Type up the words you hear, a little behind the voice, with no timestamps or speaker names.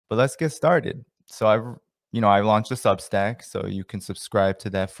But let's get started. So I launched a Substack, so you can subscribe to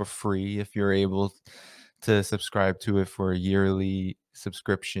that for free if you're able to subscribe to it for a yearly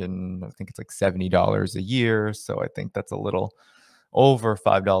subscription. I think it's like $70 a year. So I think that's a little over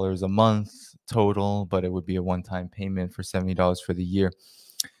 $5 a month total, but it would be a one-time payment for $70 for the year.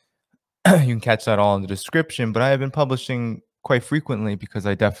 You can catch that all in the description, but I have been publishing quite frequently because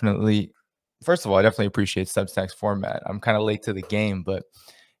first of all, I definitely appreciate Substack's format. I'm kind of late to the game, but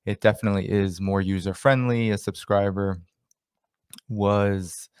it definitely is more user friendly. A subscriber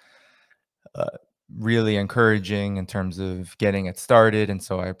was uh, really encouraging in terms of getting it started. And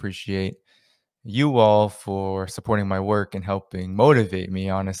so I appreciate you all for supporting my work and helping motivate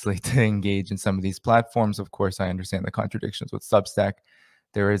me, honestly, to engage in some of these platforms. Of course, I understand the contradictions with Substack.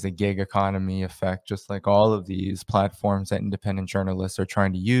 There is a gig economy effect, just like all of these platforms that independent journalists are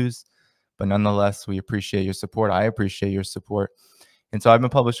trying to use. But nonetheless, we appreciate your support. I appreciate your support. And so I've been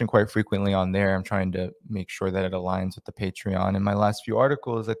publishing quite frequently on there. I'm trying to make sure that it aligns with the Patreon. And my last few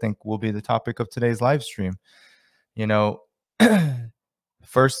articles, I think, will be the topic of today's live stream. You know,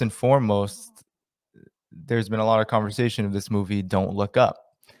 first and foremost, there's been a lot of conversation of this movie, Don't Look Up.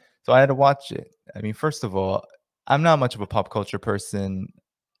 So I had to watch it. I mean, first of all, I'm not much of a pop culture person.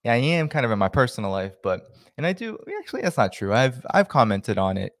 I am kind of in my personal life, but and I do actually that's not true. I've commented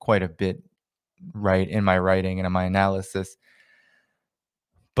on it quite a bit, right, in my writing and in my analysis.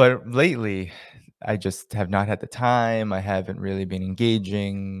 But lately, I just have not had the time. I haven't really been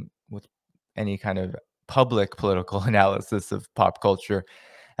engaging with any kind of public political analysis of pop culture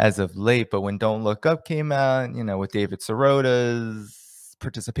as of late. But when Don't Look Up came out, with David Sirota's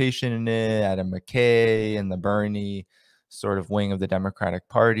participation in it, Adam McKay and the Bernie sort of wing of the Democratic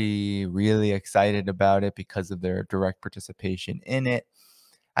Party, really excited about it because of their direct participation in it.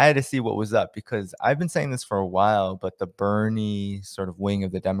 I had to see what was up because I've been saying this for a while, but the Bernie sort of wing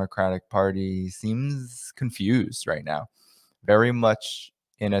of the Democratic Party seems confused right now, very much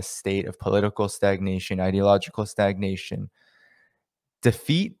in a state of political stagnation, ideological stagnation.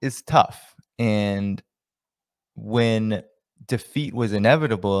 Defeat is tough. And when defeat was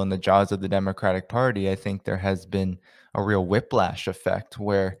inevitable in the jaws of the Democratic Party, I think there has been a real whiplash effect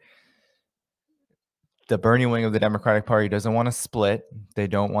where the Bernie wing of the Democratic Party doesn't want to split. They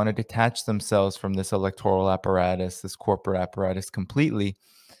don't want to detach themselves from this electoral apparatus, this corporate apparatus completely.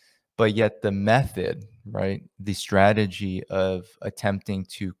 But yet the method, right, the strategy of attempting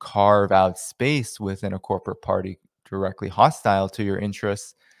to carve out space within a corporate party directly hostile to your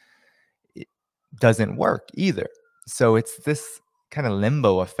interests doesn't work either. So it's this kind of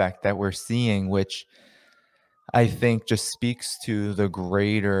limbo effect that we're seeing, which I think just speaks to the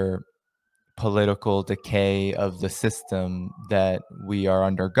greater political decay of the system that we are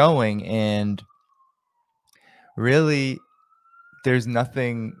undergoing. And really, there's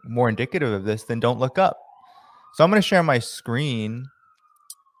nothing more indicative of this than Don't Look Up. So I'm going to share my screen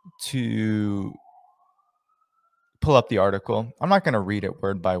to pull up the article. I'm not going to read it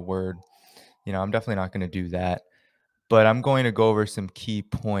word by word. I'm definitely not going to do that. But I'm going to go over some key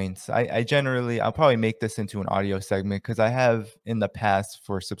points. I'll probably make this into an audio segment because I have in the past,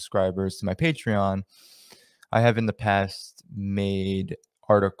 for subscribers to my Patreon, I have in the past made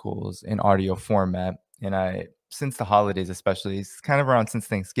articles in audio format. And since the holidays, especially, it's kind of around since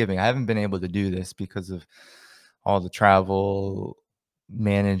Thanksgiving, I haven't been able to do this because of all the travel,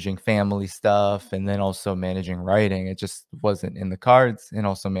 managing family stuff, and then also managing writing. It just wasn't in the cards, and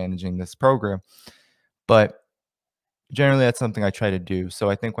also managing this program. But generally, that's something I try to do. So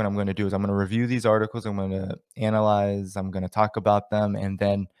I think what I'm going to do is I'm going to review these articles. I'm going to analyze. I'm going to talk about them. And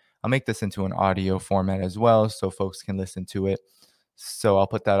then I'll make this into an audio format as well so folks can listen to it. So I'll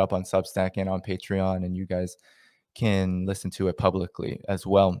put that up on Substack and on Patreon, and you guys can listen to it publicly as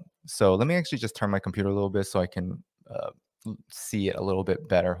well. So let me actually just turn my computer a little bit so I can see it a little bit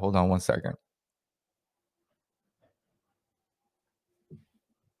better. Hold on one second.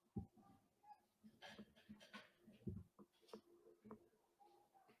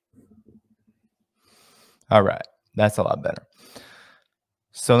 All right. That's a lot better.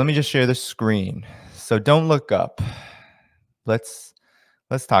 So let me just share the screen. So Don't Look Up. Let's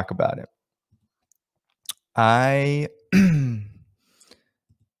talk about it. I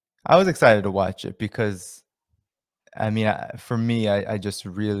I was excited to watch it because I mean, for me,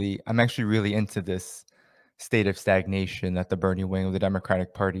 I'm actually really into this state of stagnation that the Bernie wing of the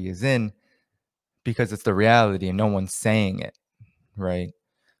Democratic Party is in because it's the reality and no one's saying it, right?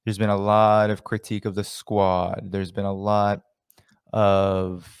 There's been a lot of critique of the squad. There's been a lot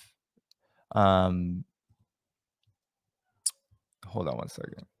of um hold on one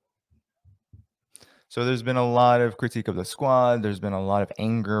second. So there's been a lot of critique of the squad. There's been a lot of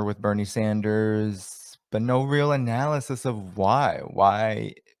anger with Bernie Sanders, but no real analysis of why.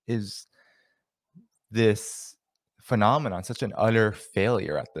 Why is this phenomenon such an utter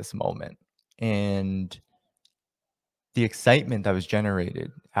failure at this moment? And the excitement that was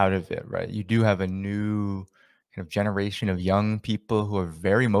generated out of it, right? You do have a new kind of generation of young people who are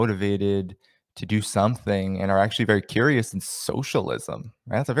very motivated to do something and are actually very curious in socialism.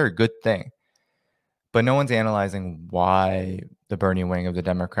 Right? That's a very good thing. But no one's analyzing why the Bernie wing of the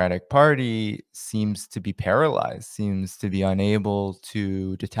Democratic Party seems to be paralyzed, seems to be unable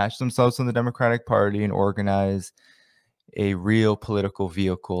to detach themselves from the Democratic Party and organize a real political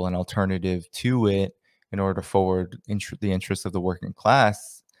vehicle, an alternative to it in order to forward the interests of the working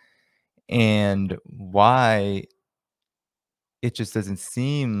class, and why it just doesn't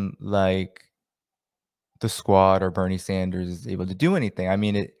seem like the squad or Bernie Sanders is able to do anything. I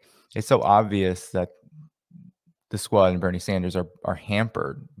mean, it's so obvious that the squad and Bernie Sanders are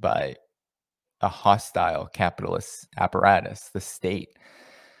hampered by a hostile capitalist apparatus, the state,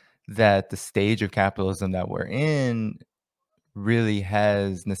 that the stage of capitalism that we're in really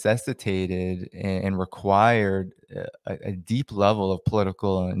has necessitated and required a deep level of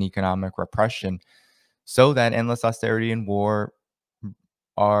political and economic repression so that endless austerity and war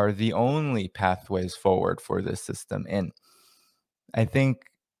are the only pathways forward for this system. And I think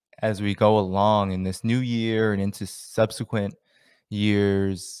as we go along in this new year and into subsequent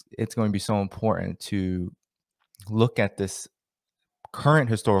years, it's going to be so important to look at this current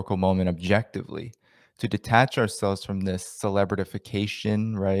historical moment objectively, to detach ourselves from this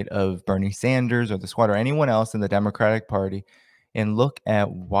celebritification, right, of Bernie Sanders or the squad or anyone else in the Democratic Party, and look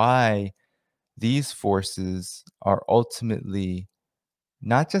at why these forces are ultimately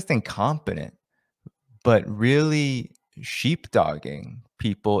not just incompetent, but really sheepdogging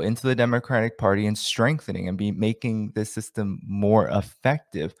people into the Democratic Party and strengthening and be making the system more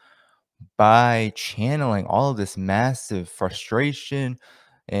effective by channeling all of this massive frustration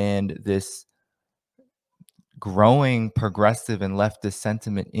and this growing progressive and leftist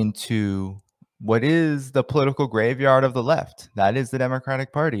sentiment into what is the political graveyard of the left. That is the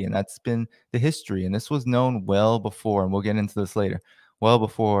Democratic Party, and that's been the history. And this was known well before, and we'll get into this later, well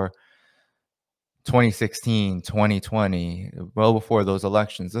before 2016, 2020, well before those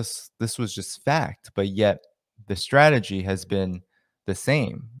elections. This was just fact, but yet the strategy has been the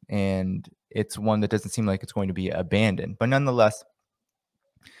same, and it's one that doesn't seem like it's going to be abandoned. But nonetheless,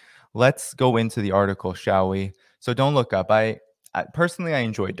 let's go into the article, shall we? So Don't Look Up. I personally I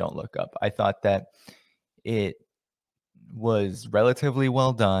enjoyed Don't Look Up. I thought that it was relatively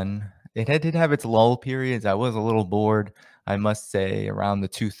well done. Did have its lull periods. I was a little bored, I must say, around the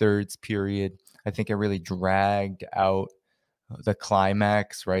two-thirds period. I think it really dragged out the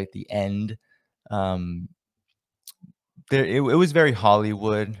climax, right? The end. Um, it was very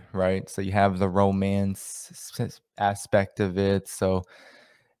Hollywood, right? So you have the romance aspect of it. So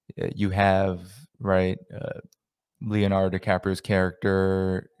you have, right, Leonardo DiCaprio's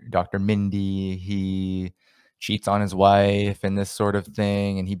character, Dr. Mindy, he cheats on his wife and this sort of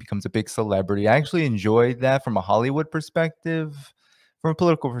thing, and he becomes a big celebrity. I actually enjoyed that from a Hollywood perspective. From a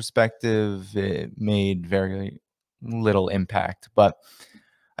political perspective, it made very little impact. But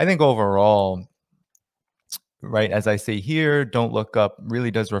I think overall, right, as I say here, Don't Look Up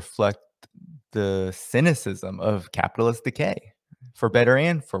really does reflect the cynicism of capitalist decay, for better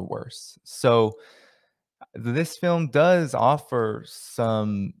and for worse. So this film does offer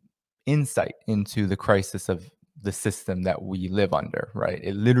some insight into the crisis of the system that we live under, right?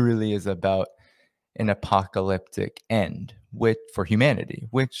 It literally is about an apocalyptic end which for humanity,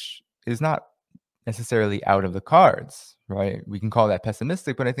 which is not necessarily out of the cards, right? We can call that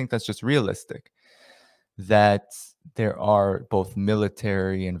pessimistic, but I think that's just realistic. That there are both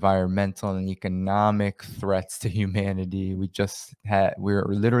military, environmental, and economic threats to humanity. We're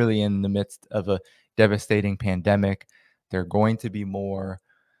literally in the midst of a devastating pandemic. There are going to be more.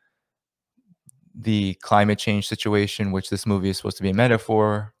 The climate change situation, which this movie is supposed to be a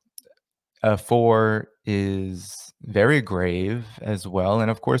metaphor for, is very grave as well.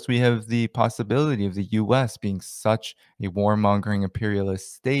 And of course, we have the possibility of the US being such a warmongering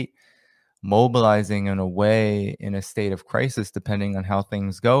imperialist state, mobilizing in a way in a state of crisis, depending on how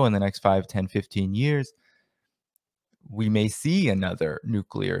things go in the next 5, 10, 15 years. We may see another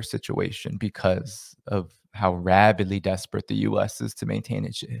nuclear situation because of how rabidly desperate the US is to maintain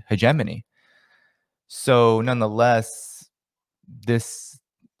its hegemony. So, nonetheless, this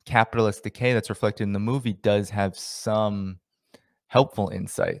capitalist decay that's reflected in the movie does have some helpful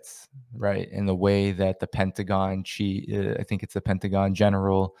insights, right? In the way that the Pentagon chief, I think it's the Pentagon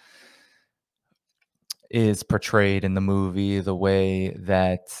general, is portrayed in the movie, the way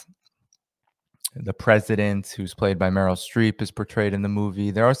that the president, who's played by Meryl Streep, is portrayed in the movie.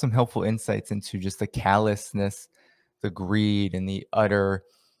 There are some helpful insights into just the callousness, the greed, and the utter,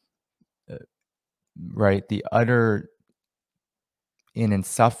 uh, right, the utter and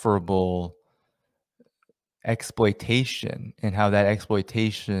insufferable exploitation, and how that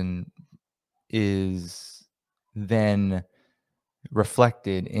exploitation is then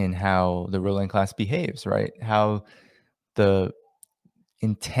reflected in how the ruling class behaves, right? How the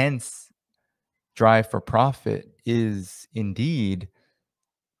intense drive for profit is indeed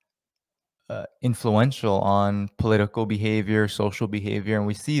influential on political behavior, social behavior, and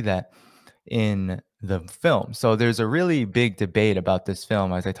we see that in the film. So there's a really big debate about this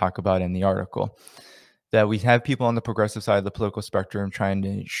film, as I talk about in the article, that we have people on the progressive side of the political spectrum trying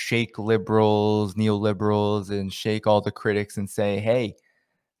to shake liberals, neoliberals, and shake all the critics and say, hey,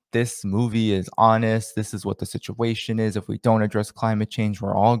 this movie is honest. This is what the situation is. If we don't address climate change,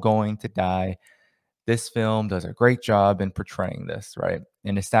 we're all going to die. This film does a great job in portraying this, right?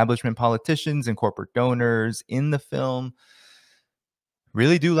 And establishment politicians and corporate donors in the film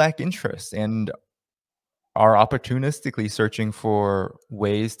really do lack interest and are opportunistically searching for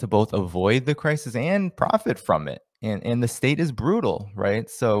ways to both avoid the crisis and profit from it. And the state is brutal, right?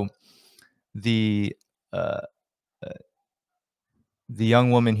 So the uh, uh, the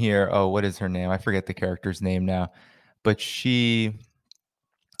young woman here, oh, what is her name? I forget the character's name now, but she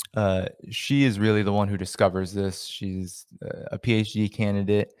is really the one who discovers this. She's a PhD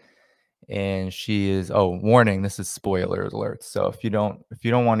candidate, and she is, oh, warning, this is spoiler alert. So if you don't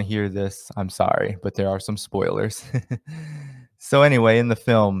want to hear this, I'm sorry, but there are some spoilers. So anyway, in the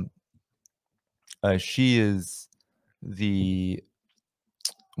film, she is the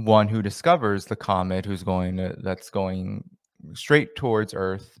one who discovers the comet that's going straight towards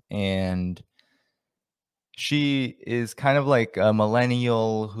Earth, and she is kind of like a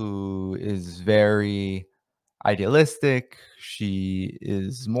millennial who is very idealistic. She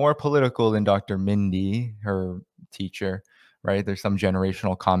is more political than Dr. Mindy, her teacher, right? There's some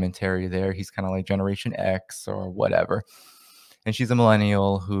generational commentary there. He's kind of like Generation X or whatever. And she's a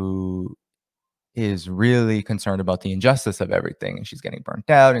millennial who is really concerned about the injustice of everything, and she's getting burnt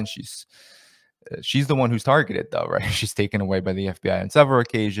out, and she's the one who's targeted, though, right? She's taken away by the FBI on several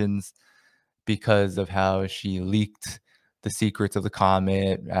occasions because of how she leaked the secrets of the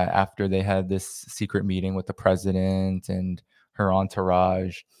comet after they had this secret meeting with the president and her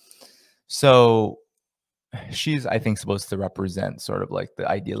entourage. So she's, I think, supposed to represent sort of like the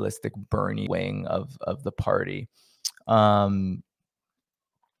idealistic Bernie wing of the party. Um,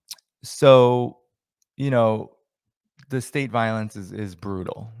 so you know, the state violence is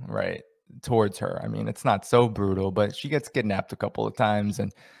brutal, right, towards her. I mean, it's not so brutal, but she gets kidnapped a couple of times,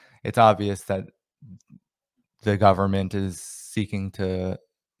 and it's obvious that the government is seeking to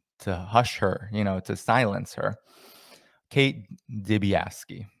hush her, to silence her. Kate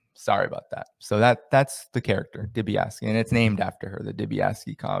Dibiasky. Sorry about that. So that's the character, Dibiasky, and it's named after her, the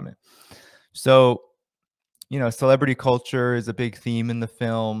Dibiasky comet. So, celebrity culture is a big theme in the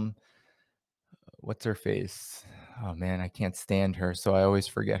film. What's her face? Oh man, I can't stand her, so I always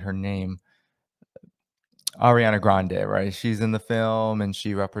forget her name. Ariana Grande, right? She's in the film and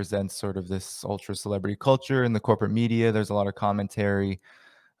she represents sort of this ultra celebrity culture in the corporate media. There's a lot of commentary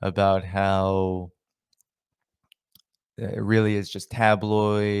about how it really is just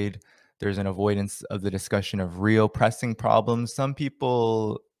tabloid. There's an avoidance of the discussion of real pressing problems. Some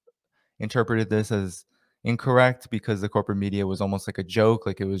people interpreted this as incorrect because the corporate media was almost like a joke,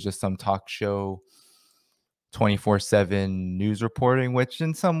 like it was just some talk show 24/7 news reporting, which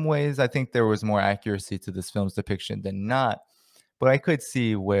in some ways I think there was more accuracy to this film's depiction than not. But I could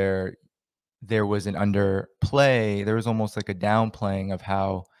see where there was an underplay, there was almost like a downplaying of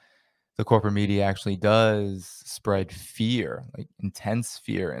how the corporate media actually does spread fear, like intense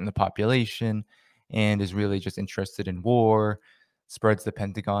fear in the population, and is really just interested in war, spreads the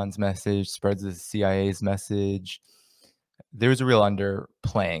Pentagon's message, spreads the CIA's message. There was a real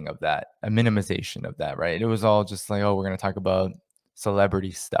underplaying of that, a minimization of that, right? It was all just like, oh, we're going to talk about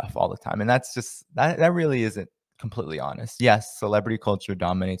celebrity stuff all the time. And that's just, that really isn't completely honest. Yes, celebrity culture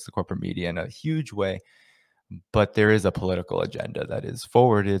dominates the corporate media in a huge way, but there is a political agenda that is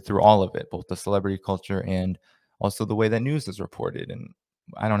forwarded through all of it, both the celebrity culture and also the way that news is reported. And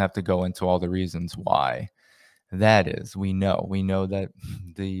I don't have to go into all the reasons why that is. We know that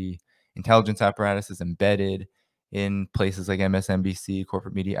the intelligence apparatus is embedded in places like MSNBC,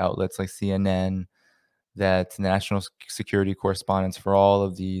 corporate media outlets like CNN. that national security correspondents for all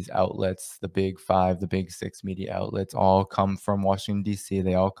of these outlets, the big five, the big six media outlets, all come from Washington, D.C.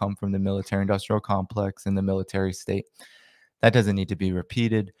 They all come from the military industrial complex and the military state. That doesn't need to be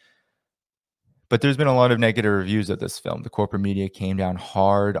repeated. But there's been a lot of negative reviews of this film. The corporate media came down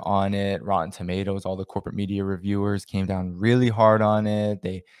hard on it. Rotten Tomatoes, all the corporate media reviewers came down really hard on it.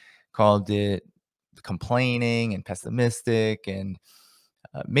 They called it complaining and pessimistic, and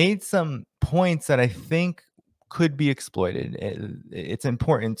made some points that I think could be exploited. It's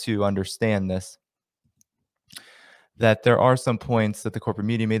important to understand this, that there are some points that the corporate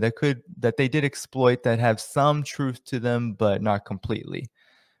media made that they did exploit, that have some truth to them, but not completely,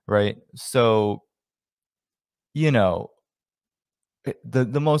 right? So, you know,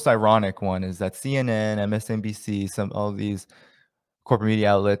 the most ironic one is that CNN, MSNBC, all these corporate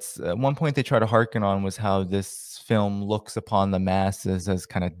media outlets, at one point they try to hearken on was how this film looks upon the masses as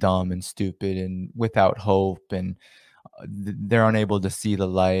kind of dumb and stupid and without hope, and they're unable to see the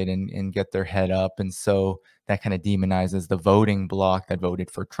light and get their head up, and so that kind of demonizes the voting bloc that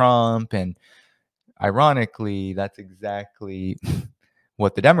voted for Trump. And ironically, that's exactly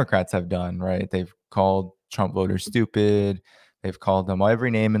what the Democrats have done, right? They've called Trump voters stupid. They've called them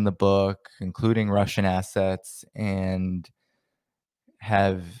every name in the book, including Russian assets, and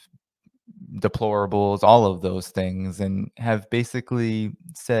have deplorables, all of those things, and have basically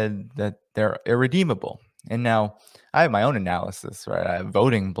said that they're irredeemable. And now I have my own analysis, right? I have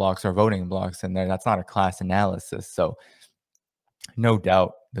voting blocks are voting blocks, and that's not a class analysis. So no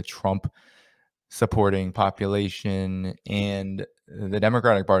doubt the Trump supporting population and the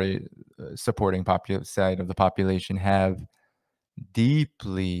Democratic Party supporting side of the population have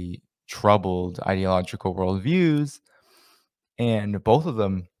deeply troubled ideological worldviews, and both of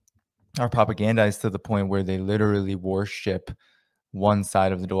them are propagandized to the point where they literally worship one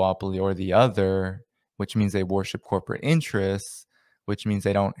side of the duopoly or the other, which means they worship corporate interests, which means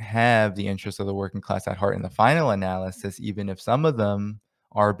they don't have the interests of the working class at heart in the final analysis, even if some of them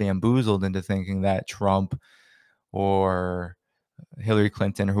are bamboozled into thinking that Trump or Hillary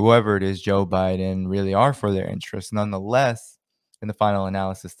Clinton or whoever it is, Joe Biden, really are for their interests. Nonetheless, in the final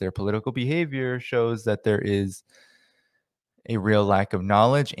analysis, their political behavior shows that there is a real lack of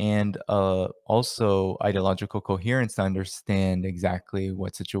knowledge and also ideological coherence to understand exactly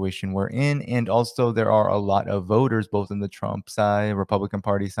what situation we're in. And also, there are a lot of voters, both in the Trump side, Republican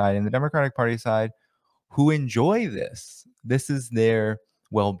Party side, and the Democratic Party side, who enjoy this. This is their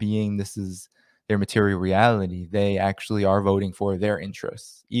well being. This is their material reality. They actually are voting for their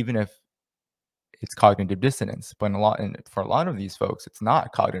interests, even if it's cognitive dissonance. But for a lot of these folks, it's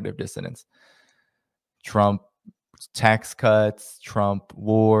not cognitive dissonance. Trump tax cuts, Trump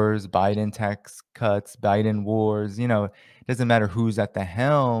wars, Biden tax cuts, Biden wars, it doesn't matter who's at the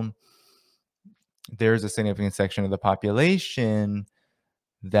helm. There's a significant section of the population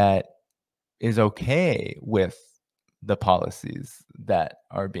that is okay with the policies that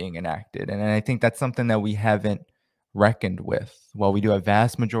are being enacted. And I think that's something that we haven't reckoned with. While we do have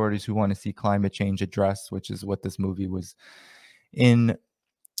vast majorities who want to see climate change addressed, which is what this movie was in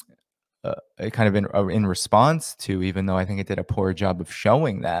kind of in response to, even though I think it did a poor job of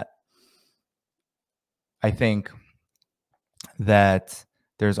showing that. I think that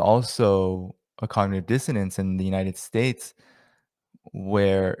there's also a cognitive dissonance in the United States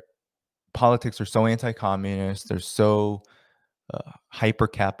where politics are so anti-communist, they're so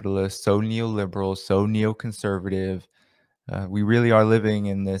hyper-capitalist, so neoliberal, so neoconservative. We really are living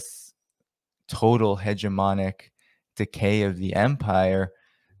in this total hegemonic decay of the empire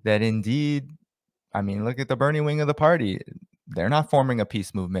that indeed, I mean, look at the Bernie wing of the party. They're not forming a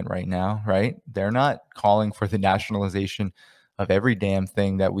peace movement right now, right? They're not calling for the nationalization of every damn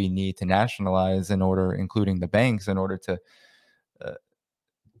thing that we need to nationalize including the banks, in order to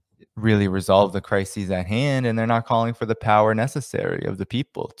really resolve the crises at hand. And they're not calling for the power necessary of the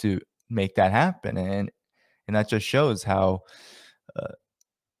people to make that happen. And that just shows how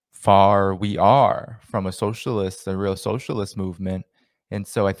far we are from a real socialist movement. And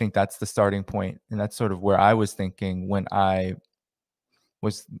so I think that's the starting point. And that's sort of where I was thinking when I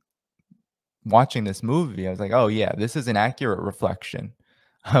was watching this movie. I was like, oh, yeah, this is an accurate reflection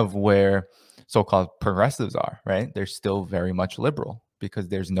of where so-called progressives are, right? They're still very much liberal because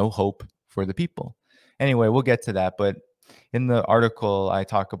there's no hope for the people. Anyway, we'll get to that. But in the article, I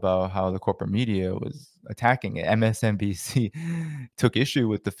talk about how the corporate media was attacking it. MSNBC took issue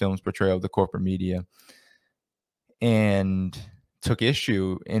with the film's portrayal of the corporate media and took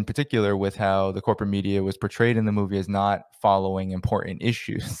issue in particular with how the corporate media was portrayed in the movie as not following important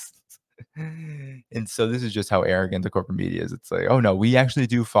issues. And so this is just how arrogant the corporate media is. It's like, oh no, we actually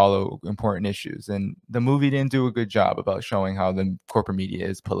do follow important issues. And the movie didn't do a good job about showing how the corporate media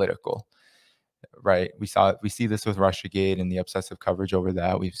is political, right? We see this with Russiagate and the obsessive coverage over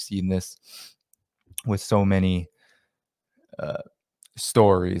that. We've seen this with so many uh,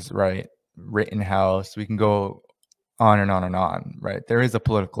 stories, right? Rittenhouse. We can go on and on and on, right? There is a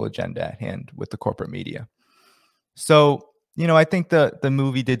political agenda at hand with the corporate media. So, I think the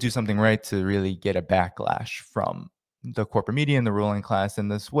movie did do something right to really get a backlash from the corporate media and the ruling class in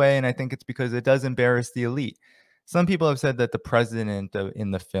this way, and I think it's because it does embarrass the elite. Some people have said that the president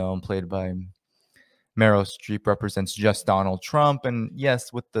in the film, played by Meryl Streep, represents just Donald Trump, and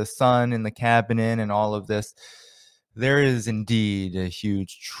yes, with the son in the cabinet and all of this, there is indeed a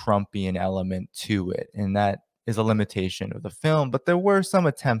huge Trumpian element to it, and that is a limitation of the film. But there were some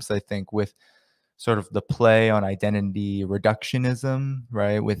attempts, I think, with sort of the play on identity reductionism,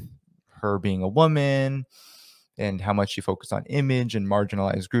 right? With her being a woman and how much she focused on image and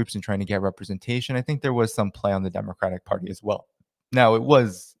marginalized groups and trying to get representation. I think there was some play on the Democratic Party as well. Now, it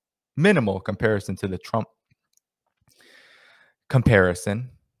was minimal comparison to the Trump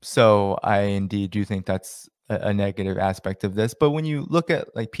comparison. So I indeed do think that's a negative aspect of this. But when you look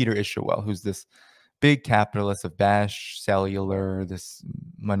at like Peter Ishawel, who's this big capitalist of Bash Cellular, this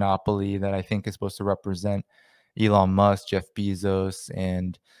monopoly that I think is supposed to represent Elon Musk, Jeff Bezos,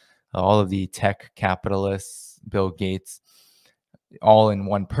 and all of the tech capitalists, Bill Gates, all in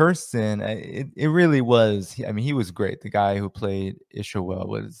one person. It really was. I mean, he was great. The guy who played Ishawel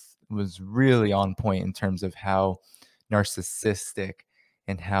was really on point in terms of how narcissistic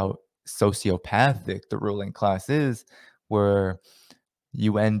and how sociopathic the ruling class is, where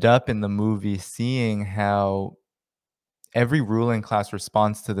you end up in the movie seeing how every ruling class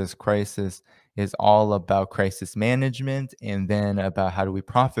response to this crisis is all about crisis management and then about how do we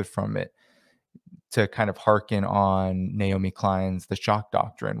profit from it, to kind of hearken on Naomi Klein's The Shock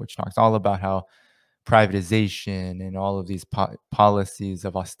Doctrine, which talks all about how privatization and all of these policies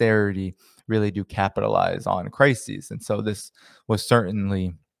of austerity really do capitalize on crises. And so this was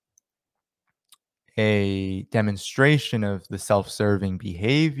certainly a demonstration of the self-serving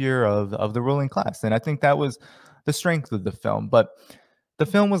behavior of the ruling class. And I think that was the strength of the film. But the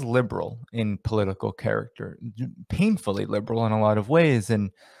film was liberal in political character, painfully liberal in a lot of ways.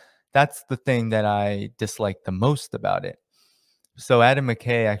 And that's the thing that I dislike the most about it. So Adam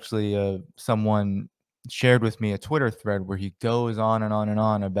McKay actually, someone shared with me a Twitter thread where he goes on and on and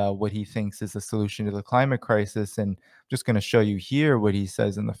on about what he thinks is the solution to the climate crisis. And I'm just going to show you here what he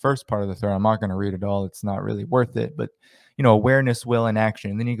says in the first part of the thread. I'm not going to read it all. It's not really worth it. But, awareness, will, and action.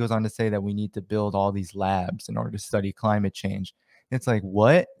 And then he goes on to say that we need to build all these labs in order to study climate change. It's like,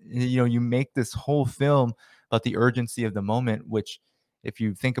 what? You make this whole film about the urgency of the moment, which, if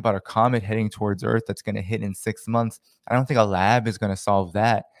you think about a comet heading towards Earth that's going to hit in 6 months, I don't think a lab is going to solve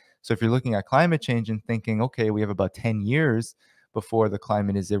that. So if you're looking at climate change and thinking, okay, we have about 10 years before the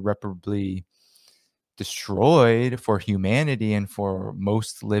climate is irreparably destroyed for humanity and for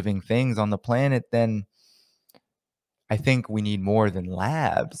most living things on the planet, then I think we need more than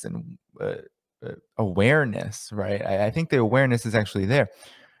labs and awareness, right? I think the awareness is actually there.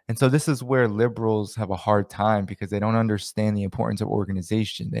 And so this is where liberals have a hard time because they don't understand the importance of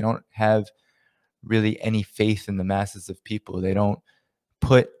organization. They don't have really any faith in the masses of people. They don't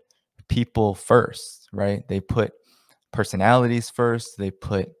put people first, right? They put personalities first, they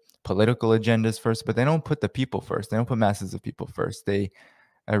put political agendas first, but they don't put the people first. They don't put masses of people first.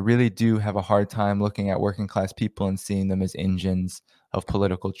 I really do have a hard time looking at working class people and seeing them as engines of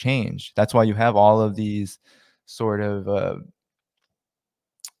political change. That's why you have all of these sort of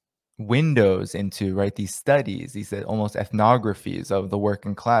windows into, right, these studies, these almost ethnographies of the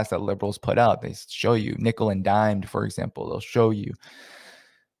working class that liberals put out. They show you nickel and dimed, for example. They'll show you,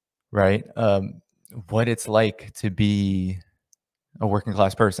 right, what it's like to be a working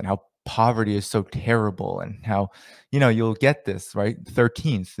class person, how poverty is so terrible, and how, you'll get this, right?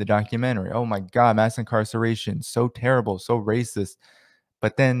 13th, the documentary. Oh my God, mass incarceration, so terrible, so racist.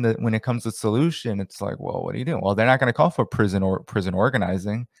 But then when it comes to solution, it's like, well, what are you doing? Well, they're not going to call for prison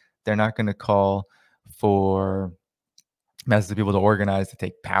organizing. They're not going to call for masses of people to organize to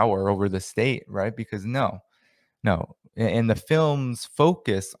take power over the state, right? Because no. And the film's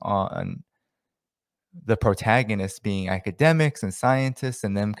focus on the protagonists being academics and scientists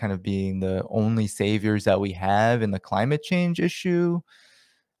and them kind of being the only saviors that we have in the climate change issue,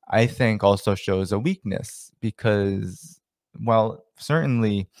 I think also shows a weakness because, well,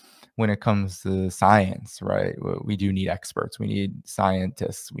 certainly when it comes to science, right, we do need experts, we need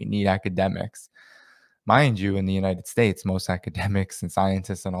scientists, we need academics. Mind you, in the United States, most academics and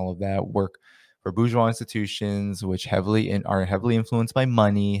scientists and all of that work for bourgeois institutions, which are heavily influenced by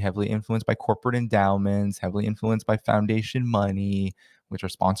money, heavily influenced by corporate endowments, heavily influenced by foundation money, which are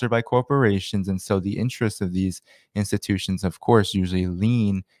sponsored by corporations. And so the interests of these institutions, of course, usually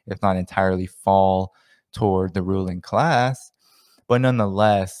lean, if not entirely fall toward the ruling class. But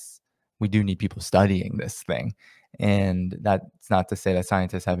nonetheless, we do need people studying this thing. And that's not to say that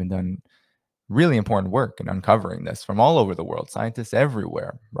scientists haven't done really important work in uncovering this from all over the world. Scientists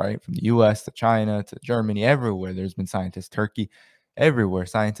everywhere, right? From the US to China to Germany, everywhere there's been scientists, Turkey, everywhere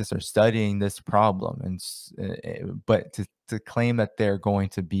scientists are studying this problem. But to claim that they're going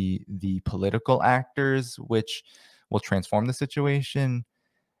to be the political actors which will transform the situation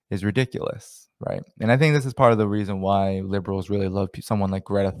is ridiculous, right? And I think this is part of the reason why liberals really love someone like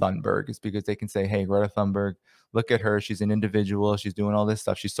Greta Thunberg, is because they can say, hey, Greta Thunberg, look at her. She's an individual. She's doing all this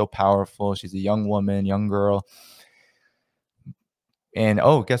stuff. She's so powerful. She's a young woman, young girl. And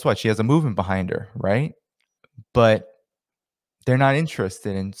oh, guess what? She has a movement behind her, right? But they're not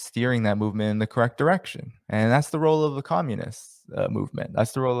interested in steering that movement in the correct direction. And that's the role of the communist movement.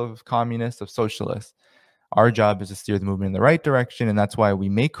 That's the role of communists, of socialists. Our job is to steer the movement in the right direction. And that's why we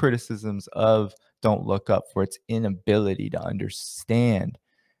make criticisms of Don't Look Up for its inability to understand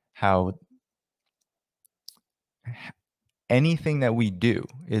how anything that we do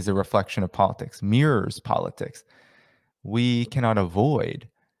is a reflection of politics, mirrors politics. We cannot avoid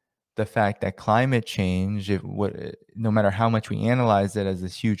the fact that climate change, no matter how much we analyze it as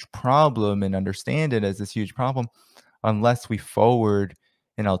this huge problem and understand it as this huge problem, unless we forward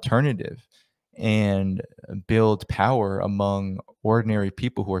an alternative and build power among ordinary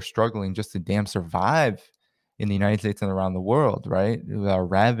people who are struggling just to damn survive in the United States and around the world, right? Who are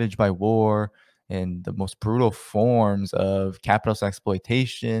ravaged by war and the most brutal forms of capitalist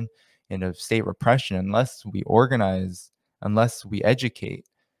exploitation and of state repression. Unless we organize, unless we educate,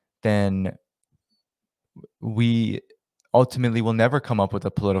 then we ultimately will never come up with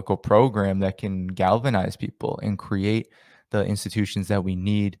a political program that can galvanize people and create the institutions that we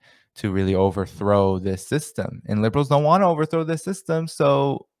need to really overthrow this system. And liberals don't want to overthrow this system,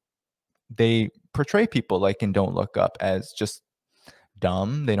 so they portray people like in Don't Look Up as just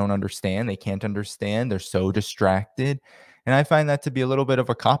dumb. They don't understand. They can't understand. They're so distracted. And I find that to be a little bit of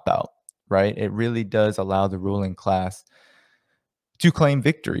a cop out, right? It really does allow the ruling class to claim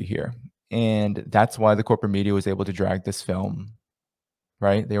victory here. And that's why the corporate media was able to drag this film,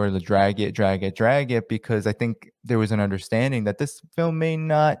 right? They were able to drag it because I think there was an understanding that this film may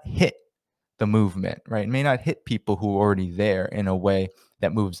not hit the movement, right? It may not hit people who are already there in a way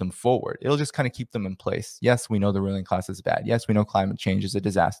that moves them forward. It'll just kind of keep them in place. Yes, we know the ruling class is bad. Yes, we know climate change is a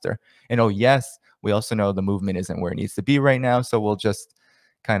disaster. And oh, yes, we also know the movement isn't where it needs to be right now. So we'll just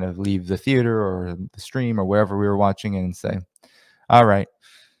kind of leave the theater or the stream or wherever we were watching and say, all right,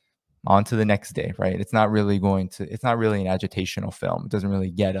 on to the next day, right? It's not really an agitational film. It doesn't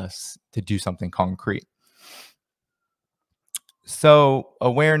really get us to do something concrete. So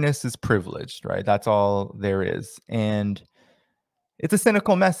awareness is privileged, right? That's all there is. And it's a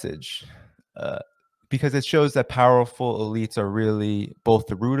cynical message uh, because it shows that powerful elites are really both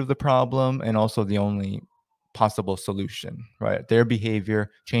the root of the problem and also the only possible solution, right?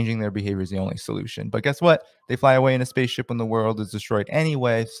 Changing their behavior is the only solution. But guess what? They fly away in a spaceship when the world is destroyed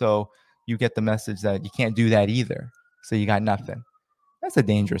anyway. So you get the message that you can't do that either. So you got nothing. That's a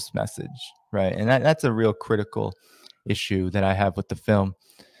dangerous message, right? And that's a real critical issue that I have with the film.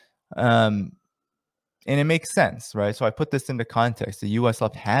 And it makes sense, right? So I put this into context. The US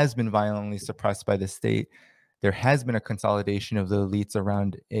left has been violently suppressed by the state. There has been a consolidation of the elites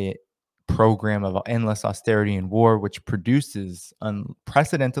around a program of endless austerity and war, which produces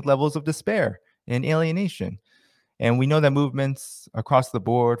unprecedented levels of despair and alienation. And we know that movements across the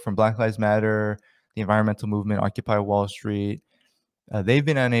board, from Black Lives Matter, the environmental movement, Occupy Wall Street, they've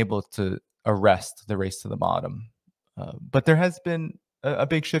been unable to arrest the race to the bottom. But there has been a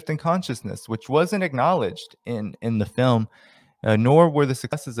big shift in consciousness, which wasn't acknowledged in the film, nor were the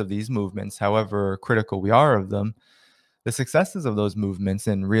successes of these movements, however critical we are of them, the successes of those movements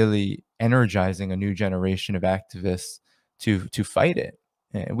in really energizing a new generation of activists to fight it.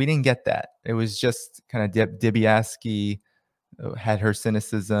 And we didn't get that. It was just kind of Dibiasky had her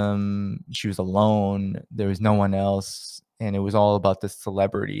cynicism. She was alone. There was no one else. And it was all about this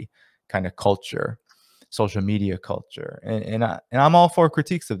celebrity kind of culture, social media culture. And I'm all for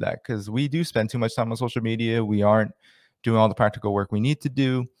critiques of that because we do spend too much time on social media. We aren't doing all the practical work we need to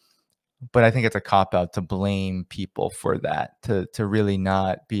do. But I think it's a cop out to blame people for that, to really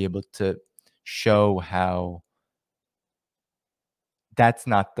not be able to show how that's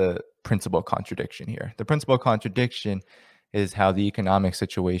not the principal contradiction here. The principal contradiction is how the economic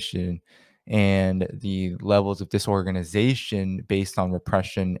situation and the levels of disorganization based on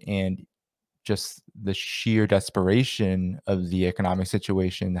repression and just the sheer desperation of the economic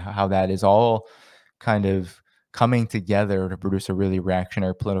situation, how that is all kind of coming together to produce a really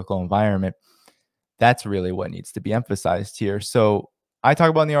reactionary political environment. That's really what needs to be emphasized here. So I talk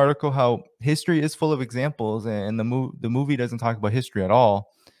about in the article how history is full of examples, and the movie doesn't talk about history at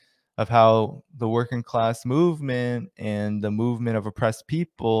all, of how the working class movement and the movement of oppressed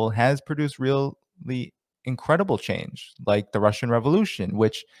people has produced really incredible change, like the Russian Revolution,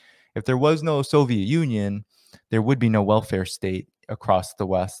 which, if there was no Soviet Union, there would be no welfare state across the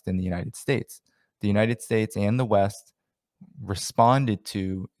West in the United States. The United States and the West responded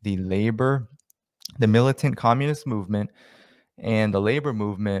to the militant communist movement and the labor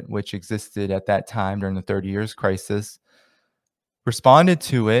movement, which existed at that time during the 30 Years crisis, responded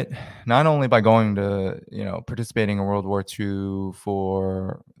to it not only by going to, participating in World War II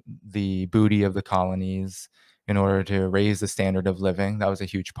for the booty of the colonies in order to raise the standard of living. That was a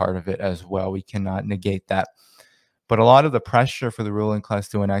huge part of it as well. We cannot negate that. But a lot of the pressure for the ruling class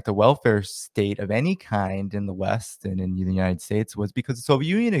to enact a welfare state of any kind in the West and in the United States was because the Soviet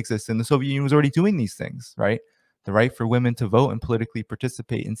Union existed, and the Soviet Union was already doing these things, right? The right for women to vote and politically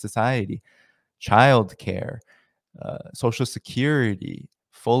participate in society, child care, Social Security,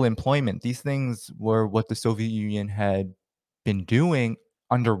 full employment. These things were what the Soviet Union had been doing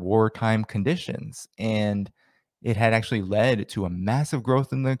under wartime conditions, and it had actually led to a massive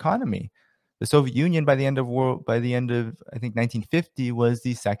growth in the economy. The Soviet Union, by the end of I think 1950, was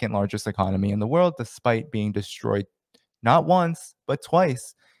the second largest economy in the world, despite being destroyed not once but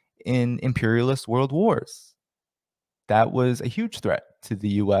twice in imperialist world wars. That was a huge threat to the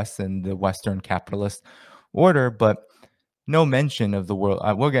U.S. and the Western capitalist order, but no mention of the world.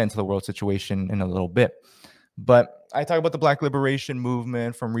 We'll get into the world situation in a little bit, but I talk about the Black liberation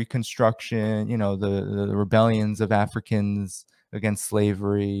movement from Reconstruction, the rebellions of Africans against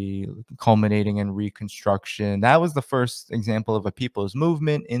slavery, culminating in Reconstruction. That was the first example of a people's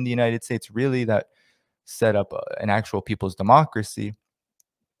movement in the United States, really, that set up an actual people's democracy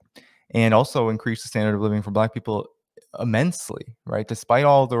and also increased the standard of living for Black people immensely, right? Despite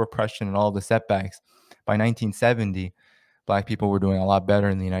all the repression and all the setbacks, by 1970, Black people were doing a lot better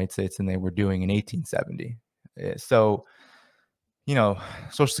in the United States than they were doing in 1870. So,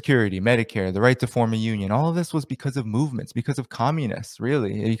 Social Security, Medicare, the right to form a union, all of this was because of movements, because of communists,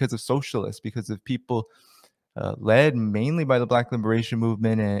 really, because of socialists, because of people led mainly by the Black liberation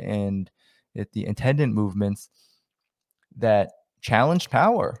movement and the attendant movements that challenged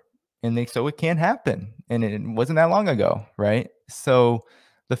power. So it can happen. And it wasn't that long ago, right? So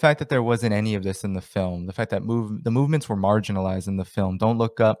the fact that there wasn't any of this in the film, the fact that the movements were marginalized in the film, Don't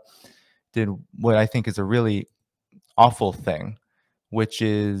Look Up did what I think is a really awful thing, which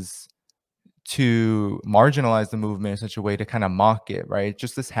is to marginalize the movement in such a way to kind of mock it, right?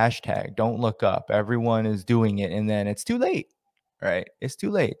 Just this hashtag, Don't Look Up. Everyone is doing it, and then it's too late, right? It's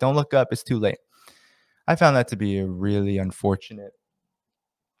too late. Don't look up. It's too late. I found that to be a really unfortunate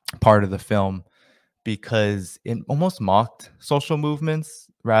part of the film because it almost mocked social movements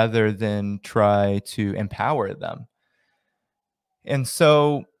rather than try to empower them. And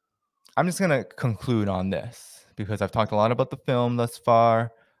so I'm just going to conclude on this because I've talked a lot about the film thus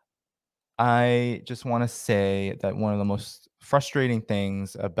far. I just want to say that one of the most frustrating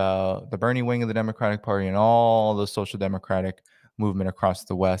things about the Bernie wing of the Democratic Party and all the social democratic movement across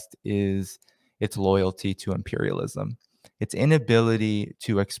the West is its loyalty to imperialism, its inability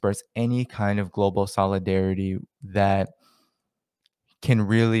to express any kind of global solidarity that can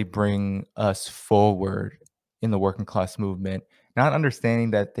really bring us forward in the working class movement, not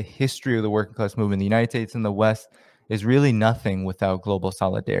understanding that the history of the working class movement in the United States and the West is really nothing without global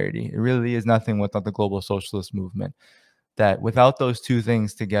solidarity. It really is nothing without the global socialist movement. That without those two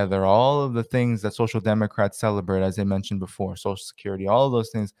things together, all of the things that social democrats celebrate, as I mentioned before, Social Security, all of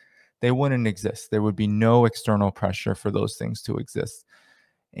those things, they wouldn't exist. There would be no external pressure for those things to exist.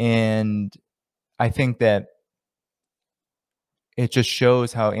 And I think that it just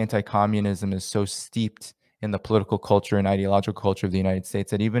shows how anti-communism is so steeped in the political culture and ideological culture of the United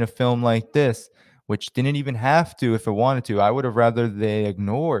States that even a film like this, which didn't even have to if it wanted to, I would have rather they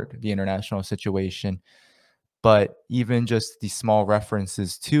ignored the international situation. But even just the small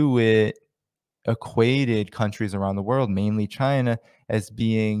references to it equated countries around the world, mainly China, as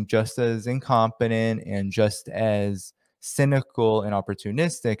being just as incompetent and just as cynical and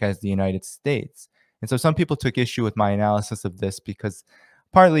opportunistic as the United States. And so some people took issue with my analysis of this because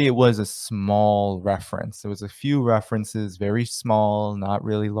partly it was a small reference. There was a few references, very small, not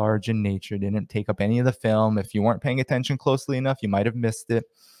really large in nature, didn't take up any of the film. If you weren't paying attention closely enough, you might have missed it.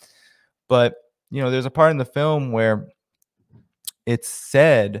 But, there's a part in the film where it's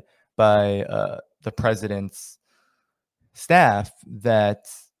said by the president's staff that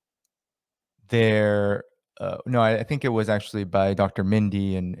they're no, I think it was actually by Dr.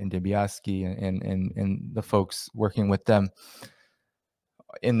 Mindy and Dibiasky and the folks working with them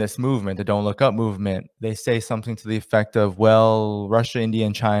in this movement, the Don't Look Up movement. They say something to the effect of, well, Russia, India,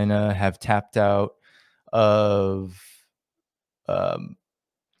 and China have tapped out of um,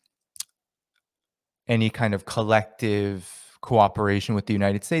 any kind of collective cooperation with the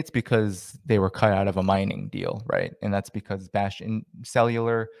United States because they were cut out of a mining deal, right? And that's because Bastion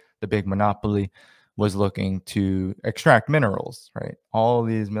Cellular, the big monopoly, was looking to extract minerals, right? All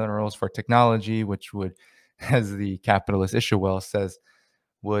these minerals for technology, which would, as the capitalist Ishawell says,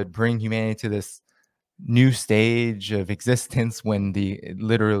 would bring humanity to this new stage of existence when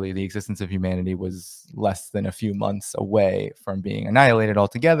literally the existence of humanity was less than a few months away from being annihilated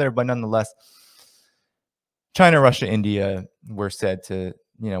altogether. But nonetheless, China, Russia, India were said to,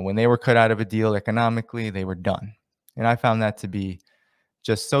 when they were cut out of a deal economically, they were done. And I found that to be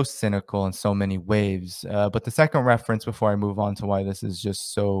just so cynical in so many ways. But the second reference, before I move on to why this is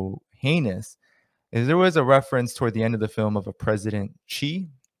just so heinous, is there was a reference toward the end of the film of a President Xi,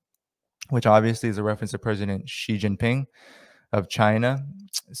 which obviously is a reference to President Xi Jinping of China.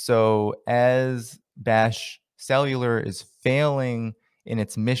 So as Bash Cellular is failing in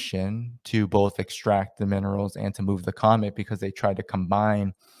its mission to both extract the minerals and to move the comet because they tried to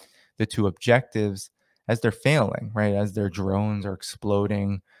combine the two objectives, as they're failing, right? As their drones are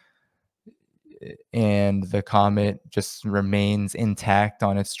exploding and the comet just remains intact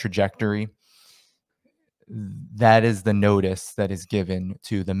on its trajectory. That is the notice that is given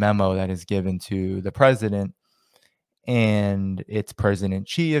to the memo that is given to the president. And it's President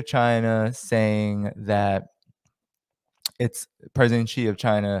Xi of China saying that it's President Xi of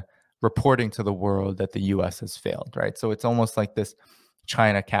China reporting to the world that the US has failed, right? So it's almost like this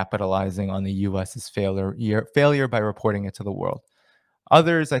China capitalizing on the US's failure by reporting it to the world.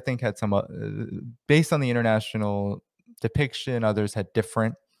 Others, I think, had some, based on the international depiction, others had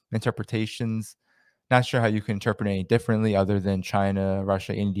different interpretations. Not sure how you can interpret any differently other than China,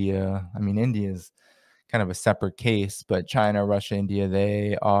 Russia, India. I mean, India is kind of a separate case, but China, Russia, India,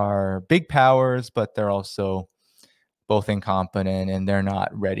 they are big powers, but they're also both incompetent and they're not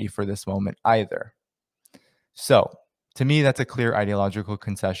ready for this moment either. So, to me, that's a clear ideological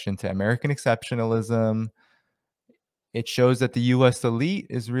concession to American exceptionalism. It shows that the US elite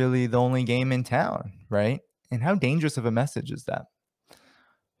is really the only game in town, right? And how dangerous of a message is that?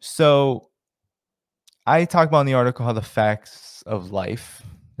 So, I talk about in the article how the facts of life,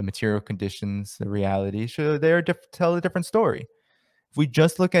 the material conditions, the reality, tell a different story. If we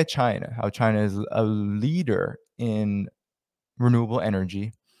just look at China, how China is a leader in renewable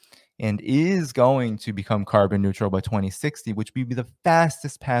energy and is going to become carbon neutral by 2060, which would be the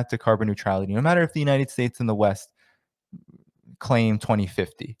fastest path to carbon neutrality, no matter if the United States and the West claim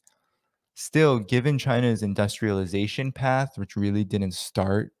 2050. Still, given China's industrialization path, which really didn't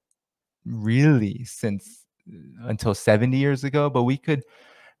start really since until 70 years ago, but we could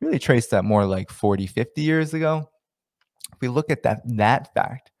really trace that more like 40, 50 years ago. If we look at that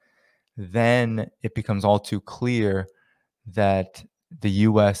fact, then it becomes all too clear that the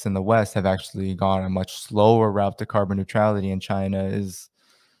US and the West have actually gone a much slower route to carbon neutrality, and China is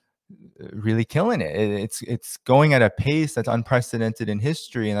really killing it. It's going at a pace that's unprecedented in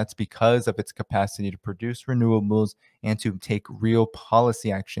history, and that's because of its capacity to produce renewables and to take real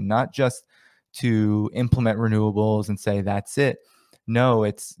policy action, not just to implement renewables and say that's it. No,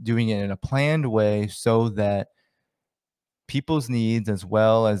 it's doing it in a planned way so that people's needs as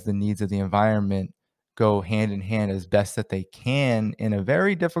well as the needs of the environment go hand in hand as best that they can in a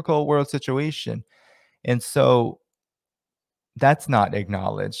very difficult world situation. And so that's not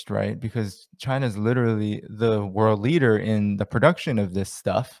acknowledged, right? Because China is literally the world leader in the production of this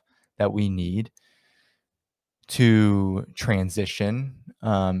stuff that we need to transition,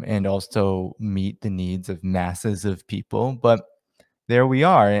 and also meet the needs of masses of people. But there we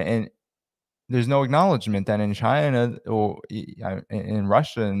are. And there's no acknowledgement that in China or in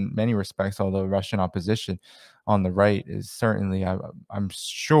Russia, in many respects, although Russian opposition on the right is certainly, I'm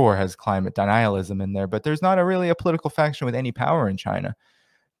sure, has climate denialism in there, but there's not really a political faction with any power in China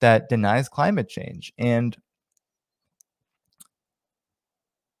that denies climate change. And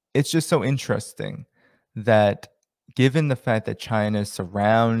it's just so interesting that given the fact that China is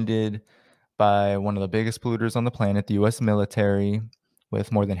surrounded by one of the biggest polluters on the planet, the US military,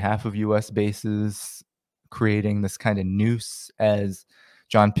 with more than half of US bases, creating this kind of noose, as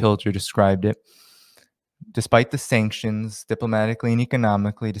John Pilger described it. Despite the sanctions, diplomatically and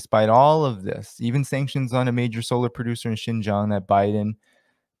economically, despite all of this, even sanctions on a major solar producer in Xinjiang that Biden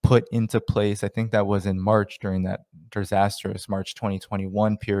put into place, I think that was in March during that disastrous March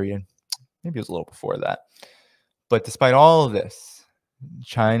 2021 period. Maybe it was a little before that. But despite all of this,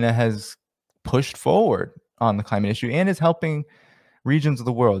 China has pushed forward on the climate issue and is helping regions of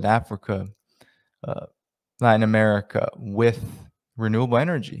the world, Africa, uh, Latin America, with renewable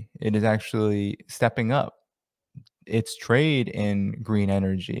energy. It is actually stepping up its trade in green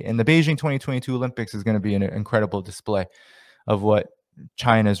energy. And the Beijing 2022 Olympics is going to be an incredible display of what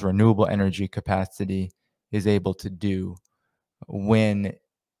China's renewable energy capacity is able to do when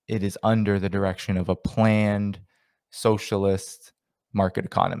it is under the direction of a planned socialist market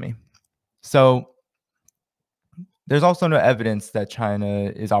economy. So there's also no evidence that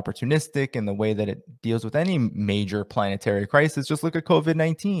China is opportunistic in the way that it deals with any major planetary crisis. Just look at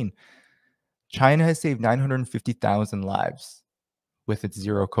COVID-19. China has saved 950,000 lives with its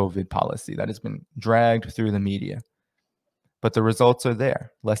zero COVID policy that has been dragged through the media. But the results are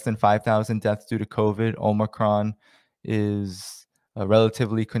there. Less than 5,000 deaths due to COVID. Omicron is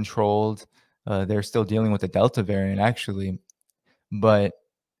relatively controlled. They're still dealing with the Delta variant, actually. But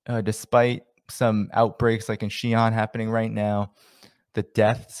despite some outbreaks like in Xi'an happening right now, the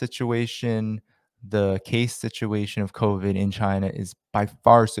death situation, the case situation of COVID in China is by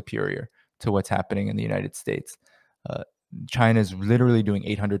far superior to what's happening in the United States. China is literally doing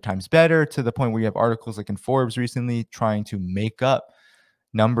 800 times better, to the point where you have articles like in Forbes recently trying to make up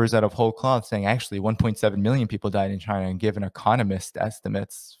numbers out of whole cloth, saying actually 1.7 million people died in China, and given economist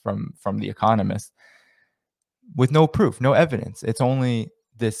estimates from The Economist with no proof, no evidence. It's only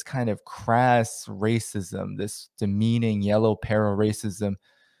this kind of crass racism, this demeaning yellow peril racism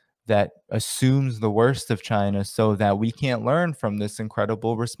that assumes the worst of China so that we can't learn from this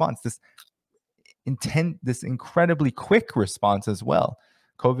incredible response, this incredibly quick response as well.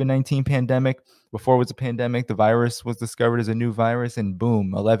 COVID-19 pandemic, before it was a pandemic, the virus was discovered as a new virus, and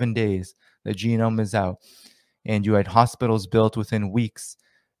boom, 11 days, the genome is out. And you had hospitals built within weeks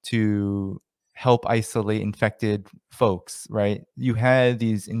to help isolate infected folks, right? You had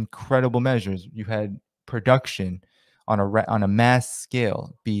these incredible measures. You had production on a mass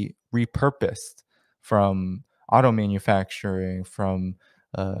scale be repurposed from auto manufacturing, from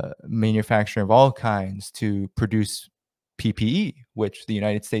manufacturing of all kinds to produce PPE, which the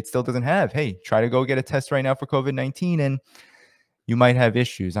United States still doesn't have. Hey, try to go get a test right now for COVID-19 and you might have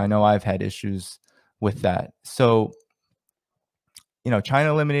issues. I know I've had issues with that. So, China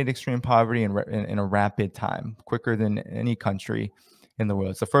eliminated extreme poverty in a rapid time, quicker than any country in the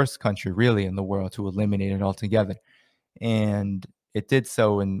world. It's the first country really in the world to eliminate it altogether. And it did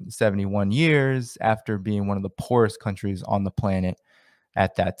so in 71 years after being one of the poorest countries on the planet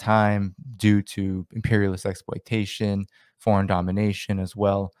at that time, due to imperialist exploitation, foreign domination, as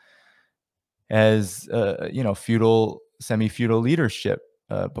well as feudal, semi-feudal leadership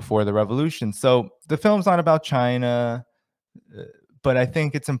before the revolution. So the film's not about China, but I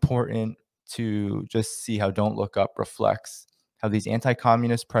think it's important to just see how Don't Look Up reflects how these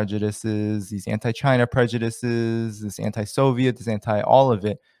anti-communist prejudices, these anti-China prejudices, this anti-Soviet, this anti-all of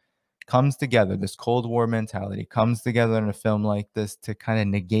it comes together. This Cold War mentality comes together in a film like this to kind of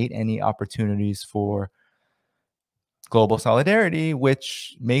negate any opportunities for global solidarity,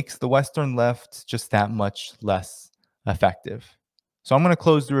 which makes the Western left just that much less effective. So I'm going to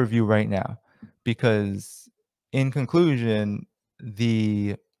close the review right now because, in conclusion,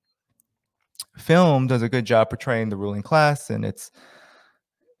 the film does a good job portraying the ruling class and its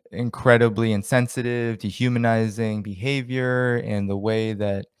incredibly insensitive, dehumanizing behavior, and the way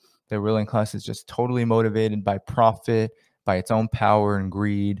that the ruling class is just totally motivated by profit, by its own power and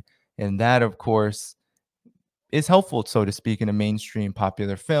greed. And that, of course, is helpful, so to speak, in a mainstream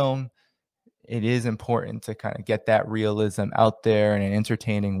popular film. It is important to kind of get that realism out there in an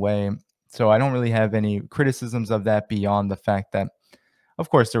entertaining way. So I don't really have any criticisms of that beyond the fact that, of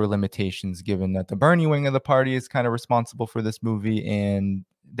course, there were limitations given that the Bernie wing of the party is kind of responsible for this movie, and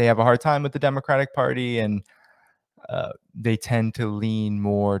they have a hard time with the Democratic Party, and they tend to lean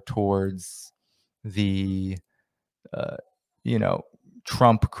more towards the, uh,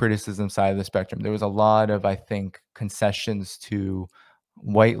 Trump criticism side of the spectrum. There was a lot of, I think, concessions to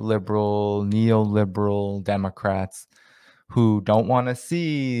white liberal, neoliberal Democrats who don't want to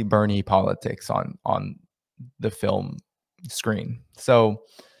see Bernie politics on the film screen. So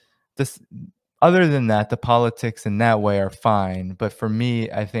this Other than that, the politics in that way are fine, but for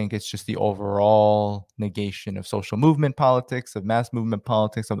me, I think it's just the overall negation of social movement politics, of mass movement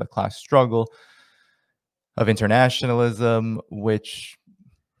politics, of the class struggle, of internationalism, which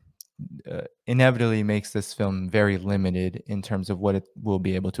inevitably makes this film very limited in terms of what it will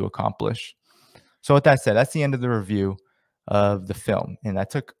be able to accomplish. So, with that said, that's the end of the review of the film, and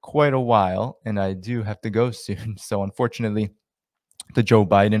that took quite a while, and I do have to go soon. So, unfortunately, the Joe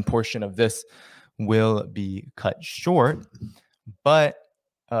Biden portion of this will be cut short. But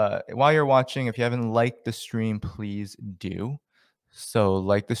while you're watching, if you haven't liked the stream, please do. So,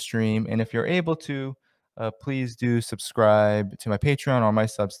 like the stream, and if you're able to, please do subscribe to my Patreon or my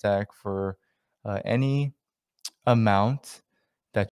Substack for any amount.